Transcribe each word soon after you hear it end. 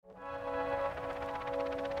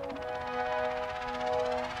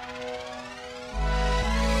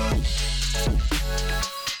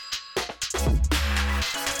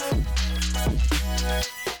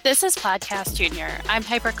This is Plaidcast Junior. I'm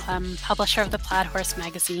Piper Clem, publisher of the Plaid Horse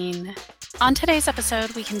magazine. On today's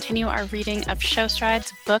episode, we continue our reading of Show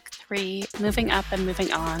Strides Book 3, Moving Up and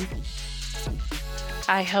Moving On.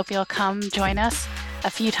 I hope you'll come join us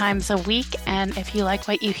a few times a week, and if you like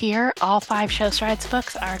what you hear, all 5 Show Strides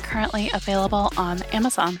books are currently available on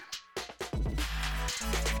Amazon.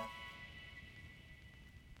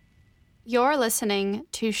 You're listening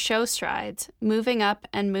to Show Strides, Moving Up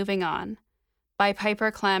and Moving On by Piper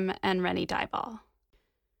Clem and Rennie Dyball.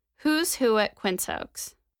 Who's Who at Quince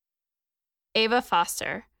Oaks? Ava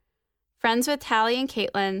Foster. Friends with Tally and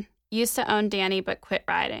Caitlin, used to own Danny but quit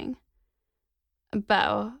riding.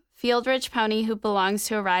 Bo. Fieldridge pony who belongs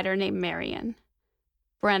to a rider named Marion.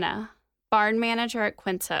 Brenna. Barn manager at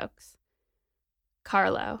Quince Oaks.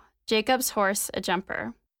 Carlo. Jacob's horse, a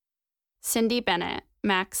jumper. Cindy Bennett.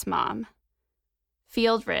 Mac's mom.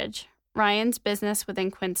 Fieldridge, Ryan's business within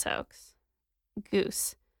Quince Oaks.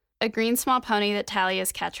 Goose, a green small pony that Tally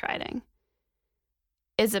is catch riding.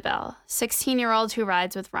 Isabel, 16-year-old who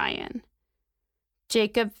rides with Ryan.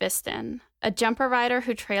 Jacob Viston, a jumper rider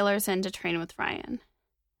who trailers in to train with Ryan.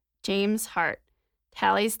 James Hart,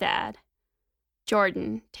 Tally's dad.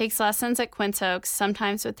 Jordan, takes lessons at Quince Oaks,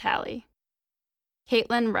 sometimes with Tally.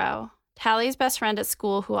 Caitlin Rowe, Tally's best friend at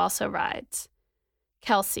school who also rides.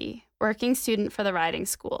 Kelsey, working student for the riding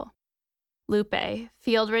school. Lupe,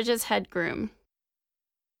 Fieldridge's head groom.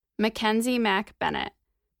 Mackenzie Mac Bennett,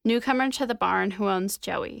 newcomer to the barn who owns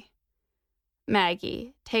Joey.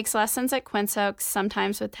 Maggie, takes lessons at Quince Oaks,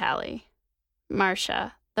 sometimes with Tally.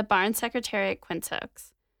 Marcia, the barn secretary at Quince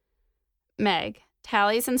Oaks. Meg,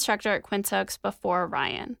 Tally's instructor at Quince Oaks before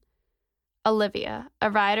Ryan. Olivia,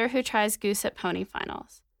 a rider who tries Goose at pony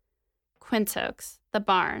finals. Quince Oaks, the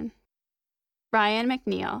barn. Ryan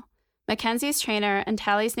McNeil, Mackenzie's trainer and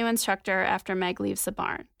Tally's new instructor after Meg leaves the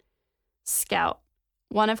barn. Scout,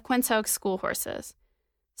 one of Quince Oaks' school horses.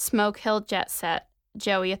 Smoke Hill Jet Set,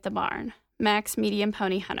 Joey at the barn. Max medium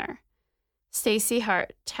pony hunter. Stacy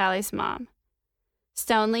Hart, Tally's mom.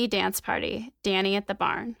 Stoneleigh Dance Party, Danny at the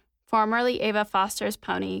barn. Formerly Ava Foster's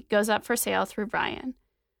pony, goes up for sale through Ryan.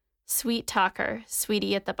 Sweet Talker,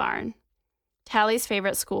 Sweetie at the barn. Tally's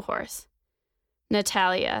favorite school horse.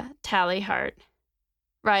 Natalia, Tally Hart,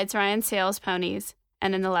 rides Ryan Sales ponies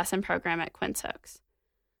and in the lesson program at Quince Oaks.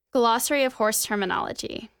 Glossary of horse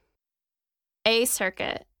terminology. A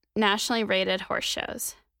circuit, nationally rated horse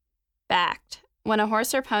shows. Backed, when a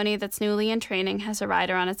horse or pony that's newly in training has a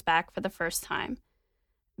rider on its back for the first time.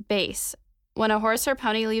 Base, when a horse or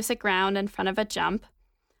pony leaves the ground in front of a jump.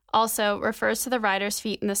 Also refers to the rider's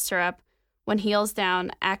feet in the stirrup when heels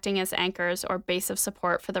down, acting as anchors or base of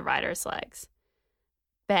support for the rider's legs.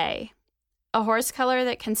 Bay, a horse color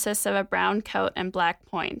that consists of a brown coat and black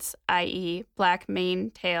points, i.e., black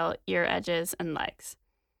mane, tail, ear edges, and legs.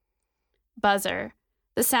 Buzzer,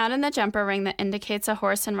 the sound in the jumper ring that indicates a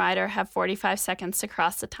horse and rider have 45 seconds to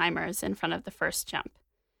cross the timers in front of the first jump.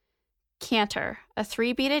 Canter, a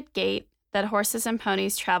 3-beated gait that horses and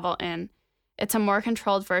ponies travel in. It's a more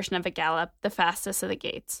controlled version of a gallop, the fastest of the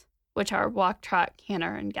gaits, which are walk, trot,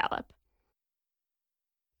 canter, and gallop.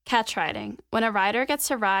 Catch riding, when a rider gets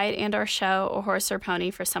to ride and or show a horse or pony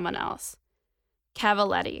for someone else.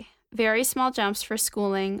 Cavaletti, very small jumps for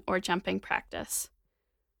schooling or jumping practice.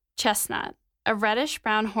 Chestnut, a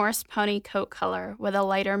reddish-brown horse-pony coat color with a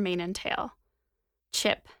lighter mane and tail.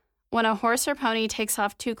 Chip, when a horse or pony takes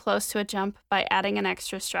off too close to a jump by adding an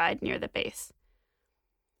extra stride near the base.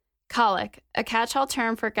 Colic, a catch-all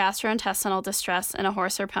term for gastrointestinal distress in a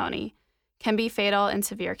horse or pony, can be fatal in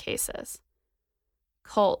severe cases.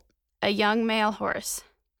 Colt, a young male horse.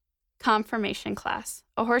 Conformation class,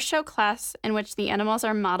 a horse show class in which the animals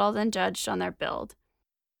are modeled and judged on their build.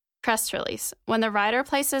 Crest release, when the rider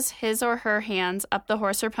places his or her hands up the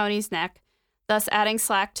horse or pony's neck, thus adding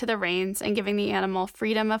slack to the reins and giving the animal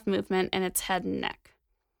freedom of movement in its head and neck.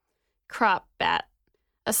 Crop bat,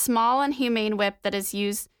 a small and humane whip that is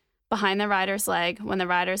used behind the rider's leg when the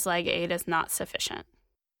rider's leg aid is not sufficient.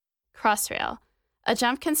 Crossrail, a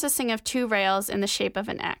jump consisting of 2 rails in the shape of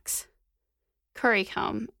an X.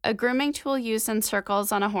 Currycomb, a grooming tool used in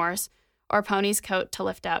circles on a horse or pony's coat to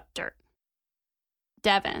lift out dirt.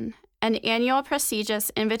 Devon, an annual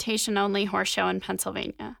prestigious invitation-only horse show in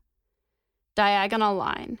Pennsylvania. Diagonal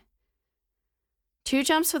line, 2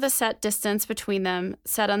 jumps with a set distance between them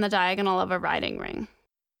set on the diagonal of a riding ring.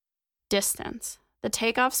 Distance, the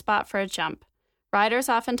takeoff spot for a jump. Riders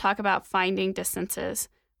often talk about finding distances,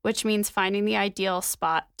 which means finding the ideal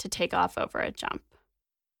spot to take off over a jump.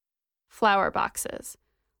 Flower boxes.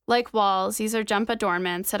 Like walls, these are jump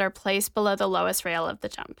adornments that are placed below the lowest rail of the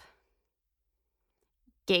jump.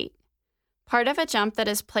 Gate. Part of a jump that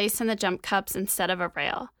is placed in the jump cups instead of a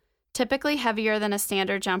rail, typically heavier than a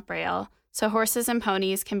standard jump rail, so horses and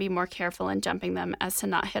ponies can be more careful in jumping them as to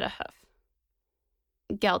not hit a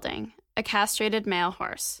hoof. Gelding, a castrated male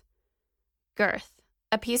horse. Girth,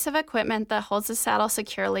 a piece of equipment that holds the saddle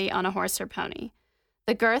securely on a horse or pony.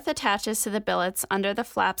 The girth attaches to the billets under the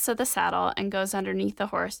flaps of the saddle and goes underneath the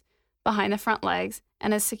horse, behind the front legs,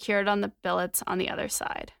 and is secured on the billets on the other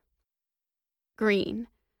side. Green,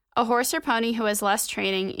 a horse or pony who has less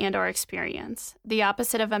training and or experience, the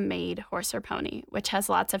opposite of a maid horse or pony, which has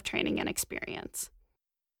lots of training and experience.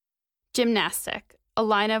 Gymnastic, a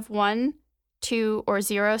line of 1, 2, or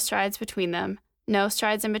 0 strides between them, no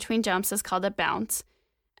strides in between jumps is called a bounce,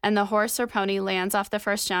 and the horse or pony lands off the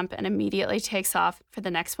first jump and immediately takes off for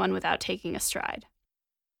the next one without taking a stride.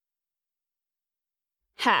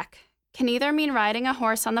 Hack can either mean riding a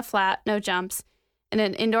horse on the flat, no jumps, in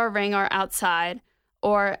an indoor ring or outside,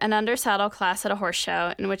 or an under-saddle class at a horse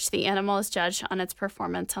show in which the animal is judged on its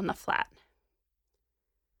performance on the flat.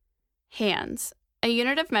 Hands, a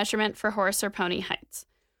unit of measurement for horse or pony heights.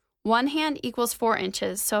 1 hand equals 4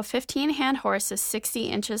 inches, so a 15-hand horse is 60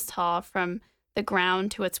 inches tall from the ground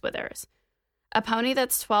to its withers. A pony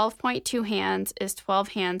that's 12.2 hands is 12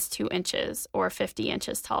 hands 2 inches, or 50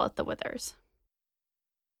 inches tall at the withers.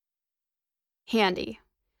 Handy.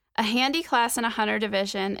 A handy class in a hunter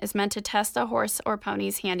division is meant to test a horse or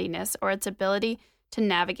pony's handiness or its ability to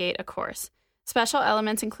navigate a course. Special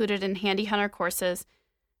elements included in handy hunter courses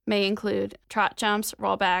may include trot jumps,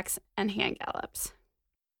 rollbacks, and hand gallops.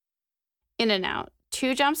 In and out.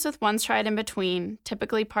 2 jumps with 1 stride in between,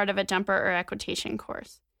 typically part of a jumper or equitation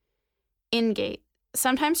course. In-gate,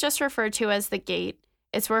 sometimes just referred to as the gate,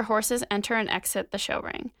 it's where horses enter and exit the show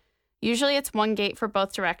ring. Usually it's 1 gate for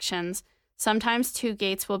both directions. Sometimes 2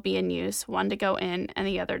 gates will be in use, one to go in and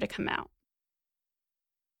the other to come out.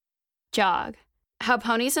 Jog, how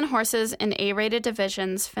ponies and horses in A-rated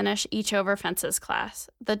divisions finish each over fences class.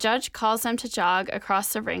 The judge calls them to jog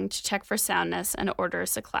across the ring to check for soundness and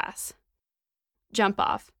orders the class. Jump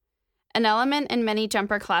off, an element in many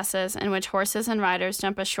jumper classes in which horses and riders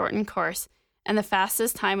jump a shortened course, and the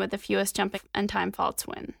fastest time with the fewest jumping and time faults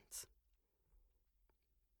wins.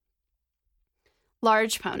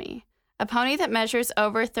 Large pony, a pony that measures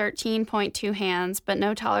over 13.2 hands but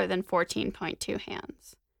no taller than 14.2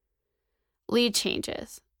 hands. Lead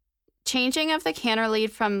changes, changing of the canter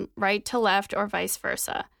lead from right to left or vice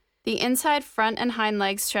versa. The inside front and hind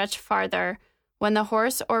legs stretch farther when the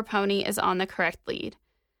horse or pony is on the correct lead.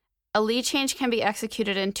 A lead change can be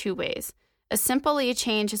executed in 2 ways. A simple lead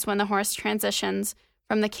change is when the horse transitions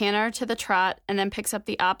from the canter to the trot and then picks up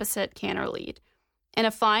the opposite canter lead. In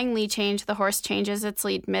a flying lead change, the horse changes its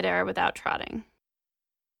lead midair without trotting.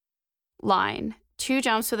 Line, 2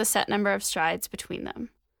 jumps with a set number of strides between them.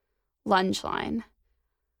 Lunge line,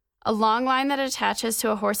 a long line that attaches to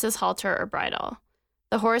a horse's halter or bridle.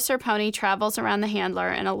 The horse or pony travels around the handler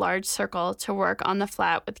in a large circle to work on the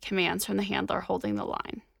flat with commands from the handler holding the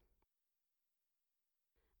line.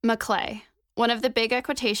 Maclay, one of the big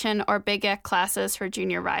equitation or big eq classes for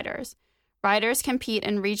junior riders. Riders compete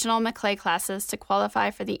in regional Maclay classes to qualify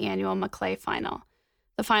for the annual Maclay Final.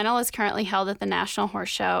 The final is currently held at the National Horse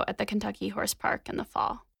Show at the Kentucky Horse Park in the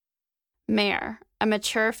fall. Mare, a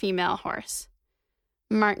mature female horse.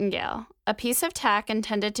 Martingale, a piece of tack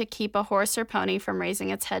intended to keep a horse or pony from raising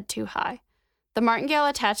its head too high. The martingale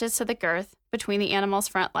attaches to the girth between the animal's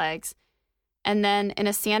front legs, and then in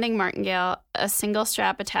a standing martingale, a single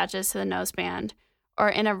strap attaches to the noseband, or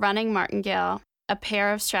in a running martingale, a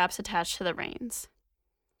pair of straps attached to the reins.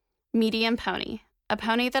 Medium pony, a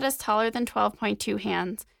pony that is taller than 12.2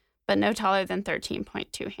 hands, but no taller than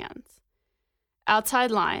 13.2 hands.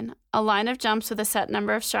 Outside line, a line of jumps with a set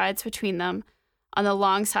number of strides between them on the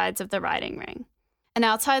long sides of the riding ring. An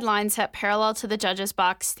outside line set parallel to the judge's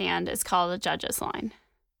box stand is called a judge's line.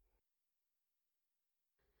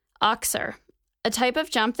 Oxer, a type of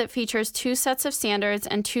jump that features 2 sets of standards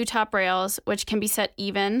and 2 top rails, which can be set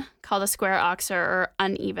even, called a square oxer, or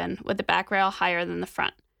uneven, with the back rail higher than the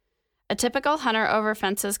front. A typical hunter over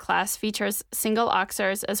fences class features single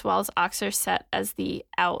oxers as well as oxers set as the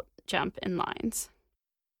out jump in lines.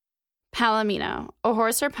 Palomino, a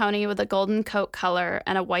horse or pony with a golden coat color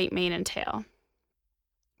and a white mane and tail.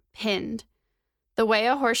 Pinned, the way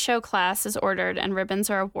a horse show class is ordered and ribbons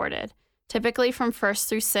are awarded, typically from 1st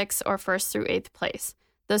through 6th or 1st through 8th place,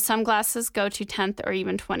 though some classes go to 10th or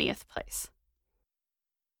even 20th place.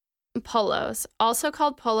 Polos, also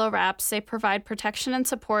called polo wraps, they provide protection and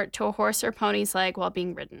support to a horse or pony's leg while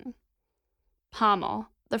being ridden. Pommel,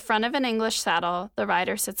 the front of an English saddle, the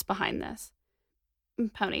rider sits behind this.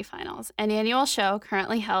 Pony Finals, an annual show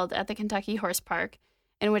currently held at the Kentucky Horse Park,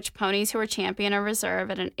 in which ponies who are champion or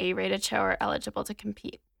reserve at an A-rated show are eligible to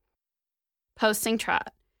compete. Posting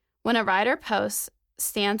trot. When a rider posts,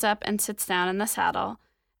 stands up and sits down in the saddle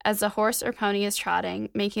as the horse or pony is trotting,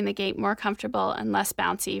 making the gait more comfortable and less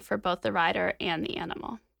bouncy for both the rider and the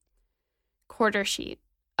animal. Quarter sheet.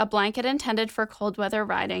 A blanket intended for cold weather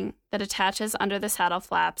riding that attaches under the saddle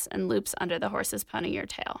flaps and loops under the horse's pony or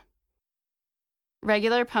tail.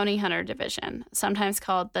 Regular pony hunter division, sometimes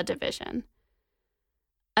called the division.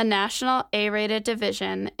 A national A-rated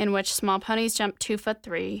division in which small ponies jump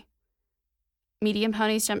 2'3", medium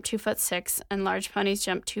ponies jump 2'6", and large ponies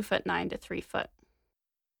jump 2'9" to 3 foot.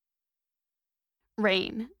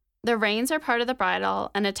 Rein. The reins are part of the bridle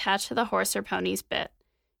and attached to the horse or pony's bit,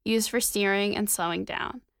 used for steering and slowing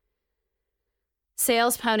down.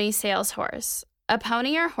 Sales pony, sales horse. A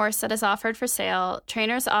pony or horse that is offered for sale,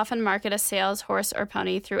 trainers often market a sales horse or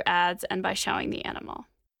pony through ads and by showing the animal.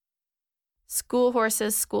 School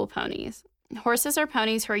horses, school ponies. Horses or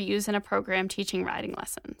ponies who are used in a program teaching riding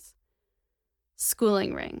lessons.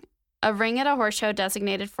 Schooling ring. A ring at a horse show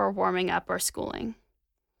designated for warming up or schooling.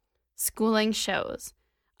 Schooling shows.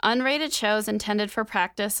 Unrated shows intended for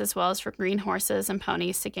practice as well as for green horses and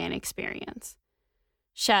ponies to gain experience.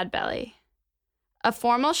 Shad belly. A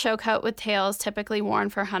formal show coat with tails typically worn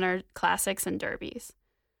for hunter classics and derbies.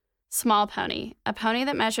 Small pony. A pony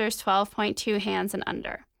that measures 12.2 hands and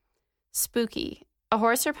under. Spooky. A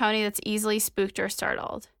horse or pony that's easily spooked or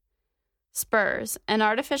startled. Spurs. An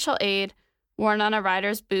artificial aid worn on a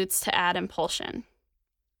rider's boots to add impulsion.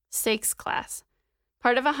 Stakes class.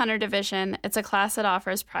 Part of a hunter division, it's a class that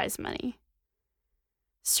offers prize money.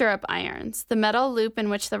 Stirrup irons. The metal loop in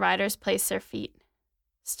which the riders place their feet.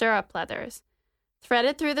 Stirrup leathers.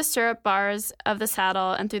 Threaded through the stirrup bars of the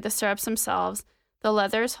saddle and through the stirrups themselves, the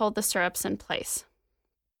leathers hold the stirrups in place.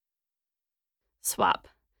 Swap.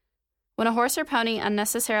 When a horse or pony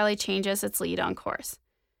unnecessarily changes its lead on course.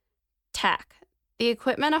 Tack. The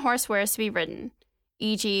equipment a horse wears to be ridden,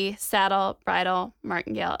 e.g., saddle, bridle,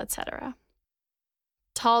 martingale, etc.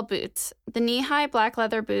 Tall boots. The knee-high black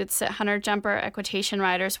leather boots that hunter jumper equitation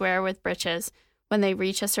riders wear with breeches when they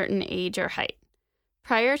reach a certain age or height.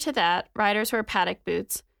 Prior to that, riders wore paddock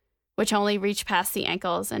boots, which only reach past the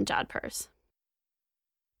ankles, and jodhpurs.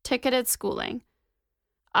 Ticketed schooling.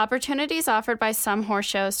 Opportunities offered by some horse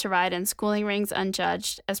shows to ride in schooling rings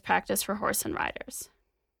unjudged as practice for horse and riders.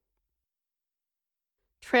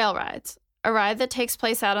 Trail rides. A ride that takes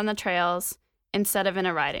place out on the trails instead of in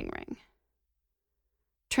a riding ring.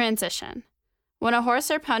 Transition. When a horse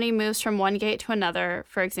or pony moves from one gait to another,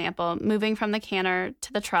 for example, moving from the canter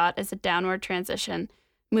to the trot is a downward transition,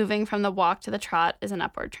 moving from the walk to the trot is an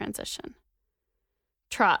upward transition.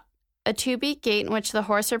 Trot. A two-beat gait in which the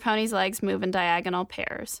horse or pony's legs move in diagonal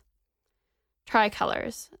pairs.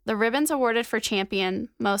 Tricolors. The ribbons awarded for champion,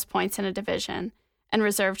 most points in a division, and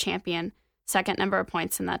reserve champion, second number of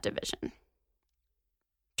points in that division.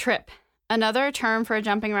 Trip. Another term for a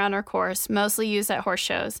jumping around or course, mostly used at horse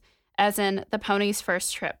shows, as in the pony's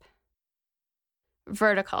first trip.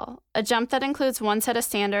 Vertical. A jump that includes one set of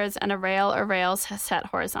standards and a rail or rails set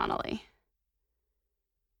horizontally.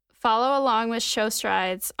 Follow along with show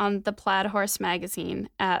strides on the Plaid Horse magazine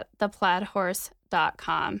at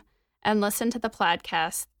theplaidhorse.com and listen to the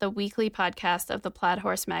Plaidcast, the weekly podcast of the Plaid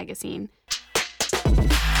Horse magazine.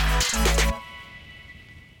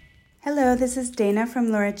 Hello, this is Dana from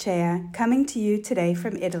Loracea, coming to you today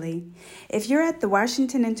from Italy. If you're at the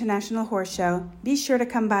Washington International Horse Show, be sure to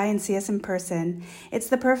come by and see us in person. It's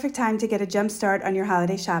the perfect time to get a jump start on your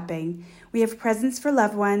holiday shopping. We have presents for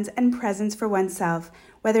loved ones and presents for oneself.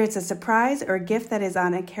 Whether it's a surprise or a gift that is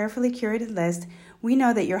on a carefully curated list, we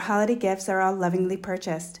know that your holiday gifts are all lovingly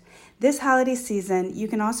purchased. This holiday season, you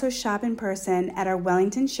can also shop in person at our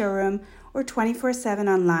Wellington showroom or 24/7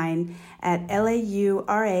 online at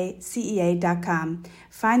lauracea.com.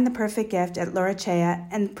 Find the perfect gift at Loracea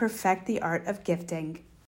and perfect the art of gifting.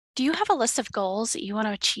 Do you have a list of goals that you want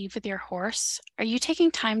to achieve with your horse? Are you taking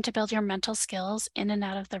time to build your mental skills in and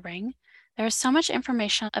out of the ring? There is so much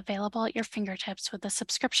information available at your fingertips with a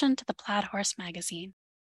subscription to the Plaid Horse magazine.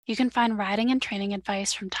 You can find riding and training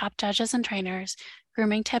advice from top judges and trainers,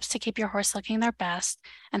 grooming tips to keep your horse looking their best,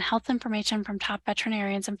 and health information from top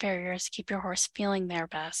veterinarians and farriers to keep your horse feeling their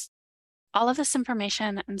best. All of this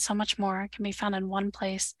information and so much more can be found in one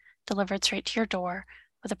place, delivered straight to your door,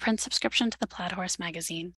 with a print subscription to the Plaid Horse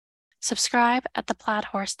magazine. Subscribe at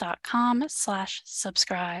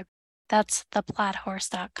theplaidhorse.com/subscribe. That's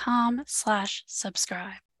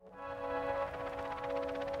theplaidhorse.com/subscribe.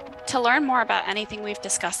 To learn more about anything we've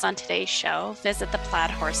discussed on today's show, visit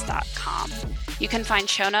theplaidhorse.com. You can find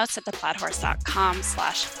show notes at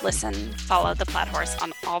theplaidhorse.com/listen. Follow The Plaid Horse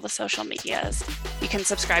on all the social medias. You can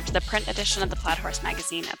subscribe to the print edition of The Plaid Horse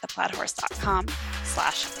magazine at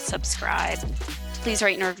theplaidhorse.com/subscribe. Please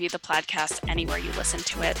rate and review the Plaidcast anywhere you listen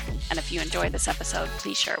to it. And if you enjoy this episode,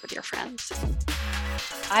 please share it with your friends.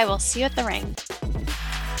 I will see you at the ring.